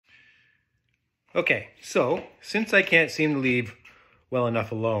Okay, so since I can't seem to leave well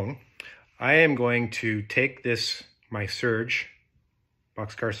enough alone, I am going to take this, my Surge,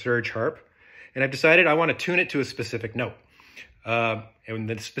 Boxcar Surge harp, and I've decided I want to tune it to a specific note. And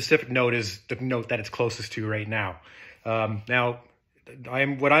the specific note is the note that it's closest to right now.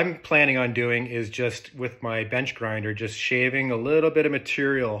 What I'm planning on doing is just with my bench grinder, just shaving a little bit of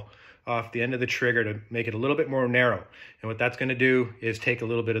material off the end of the trigger to make it a little bit more narrow. And what that's going to do is take a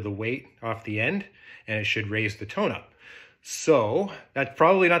little bit of the weight off the end, and it should raise the tone up. So that's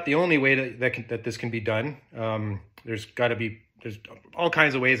probably not the only way that this can be done. There's all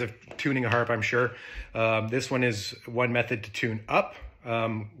kinds of ways of tuning a harp, I'm sure. This one is one method to tune up.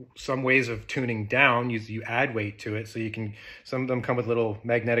 Some ways of tuning down, you add weight to it. So some of them come with a little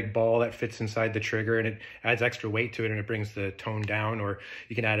magnetic ball that fits inside the trigger, and it adds extra weight to it, and it brings the tone down. Or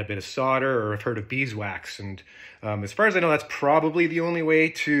you can add a bit of solder, or I've heard of beeswax. And as far as I know, that's probably the only way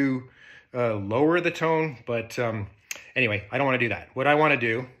to lower the tone. But anyway, I don't want to do that. What I want to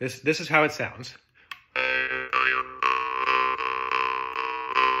do, this is how it sounds.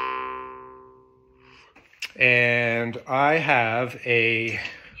 And I have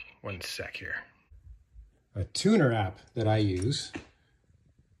one sec here, a tuner app that I use,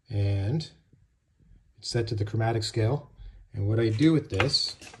 and it's set to the chromatic scale. And what I do with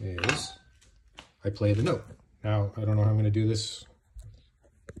this is I play the note. Now, I don't know how I'm going to do this.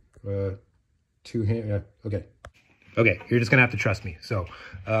 Two-hand, okay. Okay, you're just going to have to trust me. So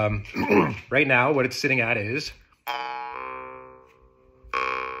right now, what it's sitting at is...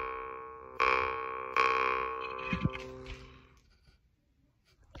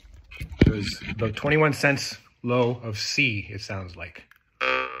 It was about 21 cents low of C, it sounds like.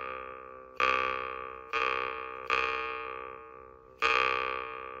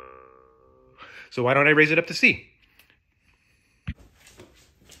 So why don't I raise it up to C?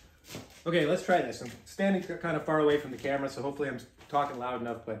 Okay, let's try this. I'm standing kind of far away from the camera, so hopefully I'm talking loud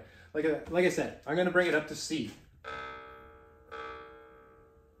enough, but like I said, I'm going to bring it up to C.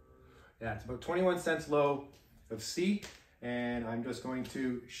 Yeah, it's about 21 cents low of C. And I'm just going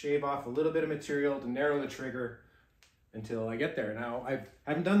to shave off a little bit of material to narrow the trigger until I get there. Now, I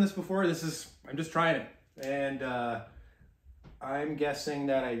haven't done this before. I'm just trying it. And I'm guessing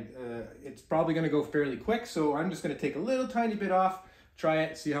that it's probably going to go fairly quick. So I'm just going to take a little tiny bit off, try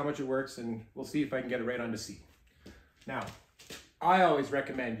it, see how much it works, and we'll see if I can get it right onto C. Now, I always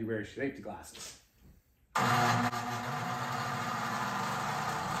recommend you wear safety glasses.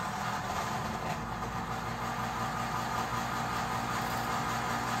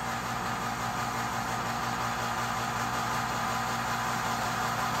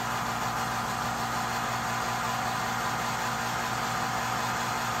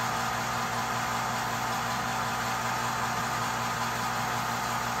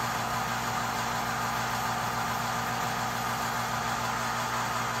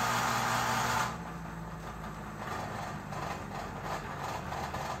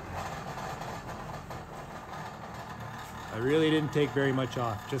 I really didn't take very much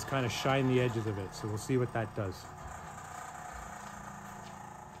off, just kind of shine the edges of it. So we'll see what that does.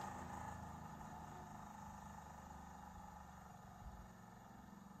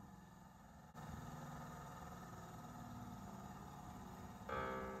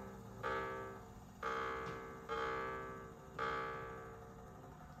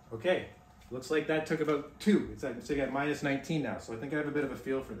 Okay, looks like that took about 2. It's sitting at minus 19 now, so I think I have a bit of a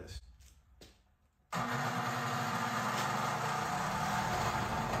feel for this.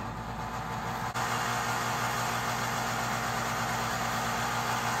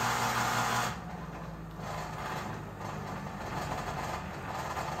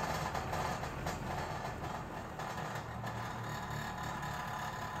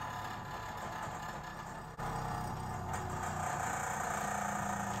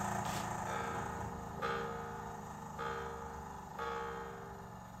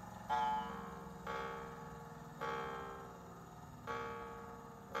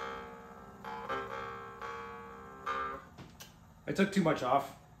 I took too much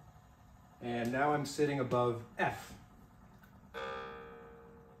off, and now I'm sitting above F.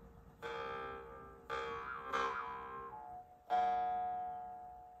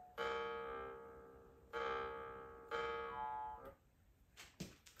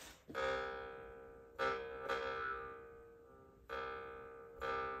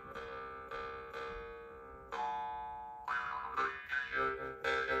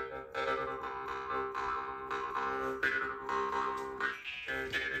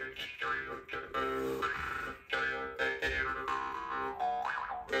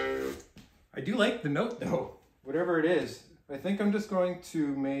 I do like the note though, whatever it is. I think I'm just going to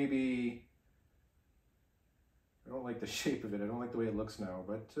maybe don't like the shape of it. I don't like the way it looks now,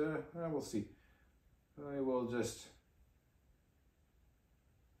 but we'll see. I will just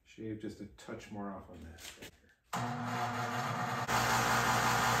shave just a touch more off on this right here.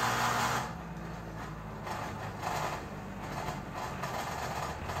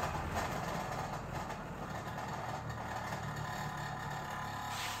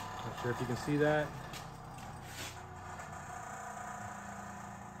 Not sure if you can see that.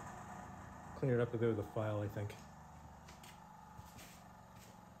 Clean it up a bit with a file, I think.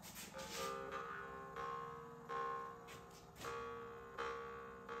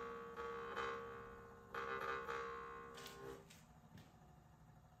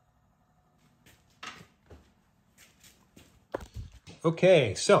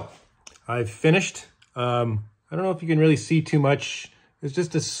 Okay, so I've finished. I don't know if you can really see too much. There's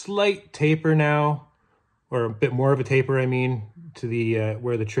just a slight taper now, or a bit more of a taper, I mean, to the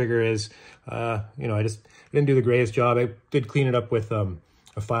where the trigger is. You know, I didn't do the greatest job. I did clean it up with a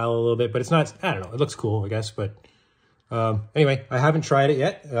file a little bit, but it's not, I don't know, it looks cool, I guess. But anyway, I haven't tried it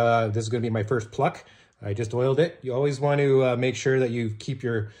yet. This is going to be my first pluck. I just oiled it. You always want to make sure that you keep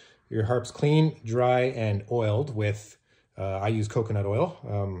your harps clean, dry, and oiled with, I use coconut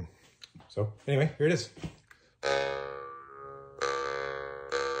oil. So anyway, here it is.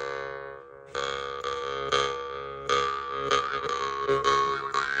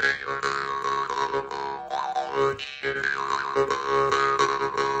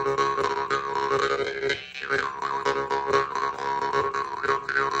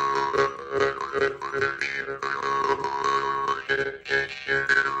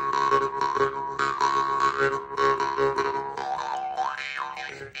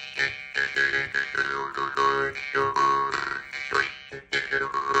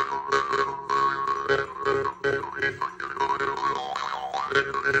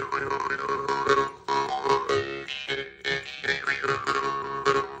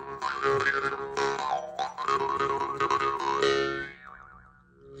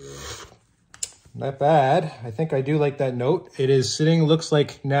 Not bad. I think I do like that note. It is sitting, looks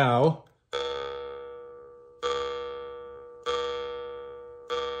like now.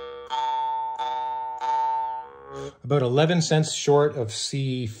 About 11 cents short of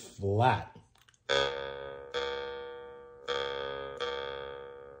C flat.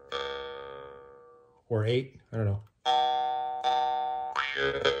 Or 8, I don't know.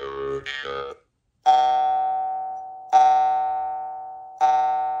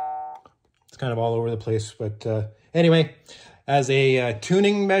 It's kind of all over the place, but anyway, as a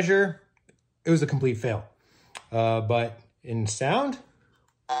tuning measure, it was a complete fail. But in sound,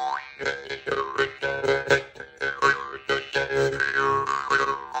 I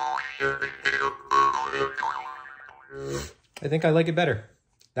think I like it better.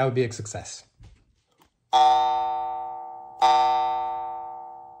 That would be a success.